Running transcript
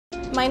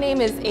My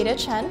name is Ada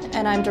Chen,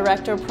 and I'm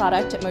Director of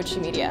Product at Mochi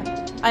Media.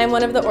 I am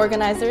one of the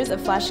organizers of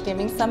Flash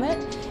Gaming Summit,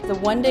 the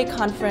one-day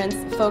conference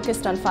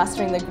focused on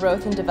fostering the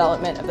growth and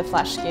development of the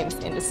Flash games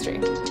industry.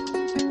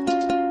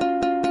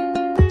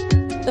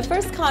 The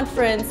first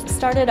conference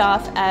started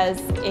off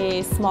as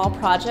a small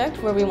project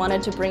where we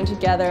wanted to bring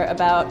together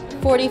about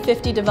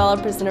 40-50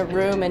 developers in a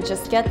room and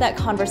just get that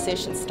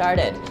conversation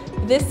started.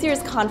 This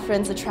year's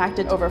conference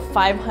attracted over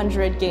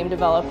 500 game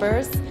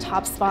developers,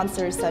 top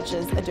sponsors such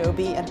as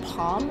Adobe and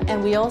Palm,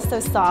 and we also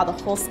saw the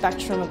whole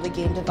spectrum of the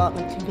game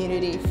development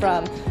community,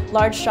 from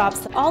large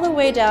shops all the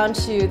way down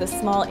to the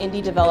small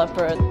indie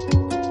developer.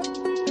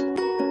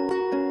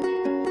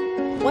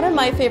 One of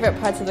my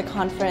favorite parts of the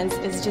conference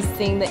is just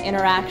seeing the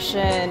interaction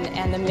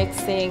and the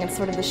mixing and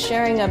sort of the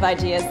sharing of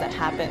ideas that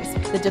happens.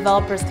 The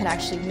developers can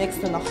actually mix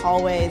in the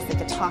hallways, they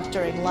could talk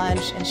during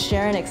lunch and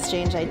share and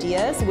exchange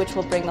ideas, which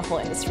will bring the whole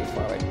industry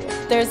forward.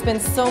 There's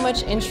been so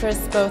much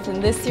interest both in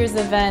this year's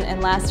event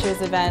and last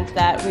year's event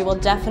that we will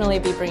definitely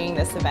be bringing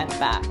this event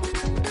back.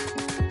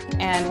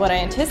 And what I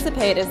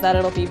anticipate is that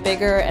it'll be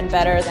bigger and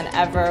better than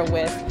ever,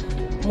 with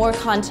more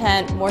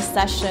content, more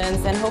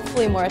sessions, and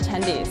hopefully more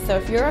attendees. So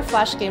if you're a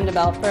Flash game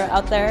developer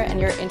out there and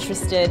you're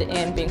interested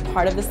in being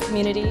part of this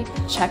community,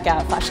 check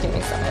out Flash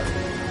Gaming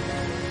Summit.